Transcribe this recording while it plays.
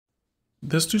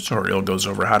This tutorial goes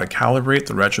over how to calibrate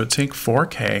the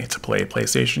RetroTINK-4K to play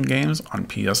PlayStation games on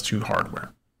PS2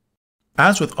 hardware.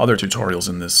 As with other tutorials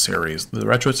in this series, the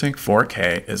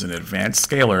RetroTINK-4K is an advanced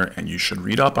scaler and you should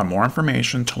read up on more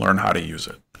information to learn how to use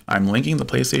it. I'm linking the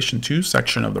PlayStation 2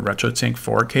 section of the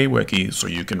RetroTINK-4K wiki so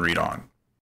you can read on.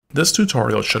 This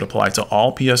tutorial should apply to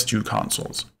all PS2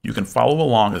 consoles. You can follow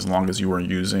along as long as you are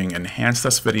using Enhanced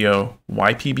S-Video,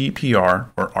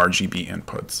 YPB-PR, or RGB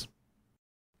inputs.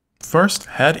 First,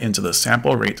 head into the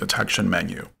sample rate detection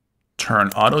menu. Turn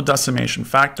Auto Decimation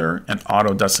Factor and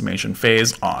Auto Decimation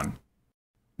Phase on.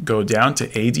 Go down to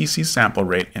ADC sample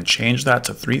rate and change that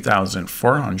to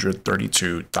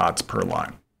 3,432 dots per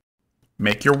line.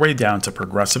 Make your way down to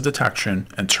Progressive Detection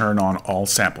and turn on all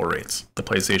sample rates. The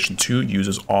PlayStation 2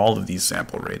 uses all of these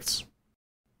sample rates.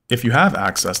 If you have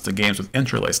access to games with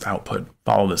interlaced output,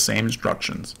 follow the same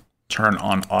instructions. Turn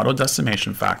on Auto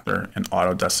Decimation Factor and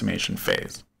Auto Decimation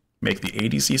Phase. Make the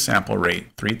ADC sample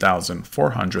rate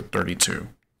 3,432.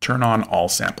 Turn on all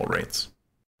sample rates.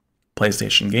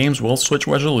 PlayStation games will switch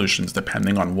resolutions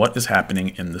depending on what is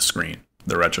happening in the screen.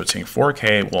 The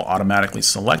RetroTINK-4K will automatically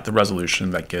select the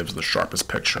resolution that gives the sharpest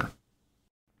picture.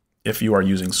 If you are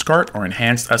using SCART or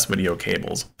Enhanced S-Video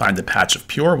cables, find a patch of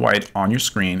pure white on your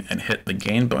screen and hit the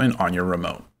gain button on your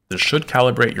remote. This should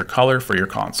calibrate your color for your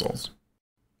consoles.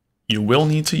 You will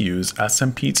need to use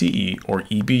SMPTE or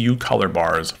EBU color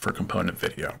bars for component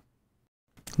video.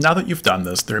 Now that you've done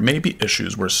this, there may be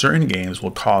issues where certain games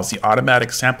will cause the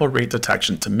automatic sample rate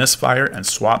detection to misfire and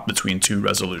swap between two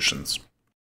resolutions.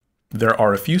 There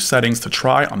are a few settings to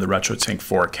try on the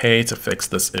RetroTINK-4K to fix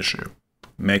this issue.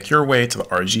 Make your way to the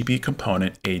RGB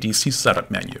component ADC setup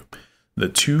menu. The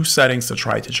two settings to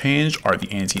try to change are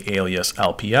the anti-alias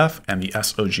LPF and the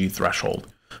SOG threshold.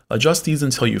 Adjust these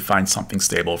until you find something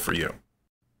stable for you.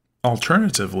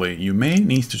 Alternatively, you may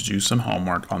need to do some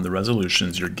homework on the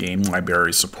resolutions your game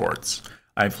library supports.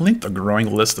 I've linked a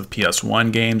growing list of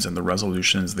PS1 games and the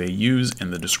resolutions they use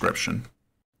in the description.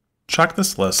 Check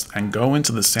this list and go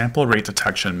into the sample rate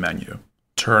detection menu.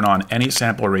 Turn on any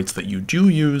sample rates that you do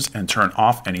use and turn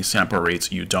off any sample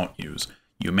rates you don't use.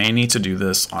 You may need to do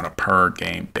this on a per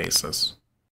game basis.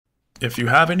 If you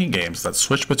have any games that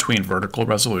switch between vertical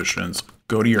resolutions,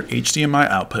 go to your HDMI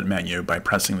output menu by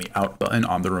pressing the out button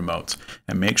on the remote,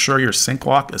 and make sure your sync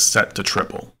lock is set to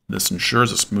triple. This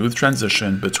ensures a smooth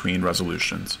transition between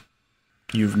resolutions.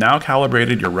 You've now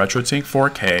calibrated your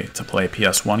RetroTINK-4K to play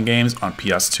PS1 games on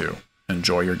PS2.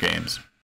 Enjoy your games.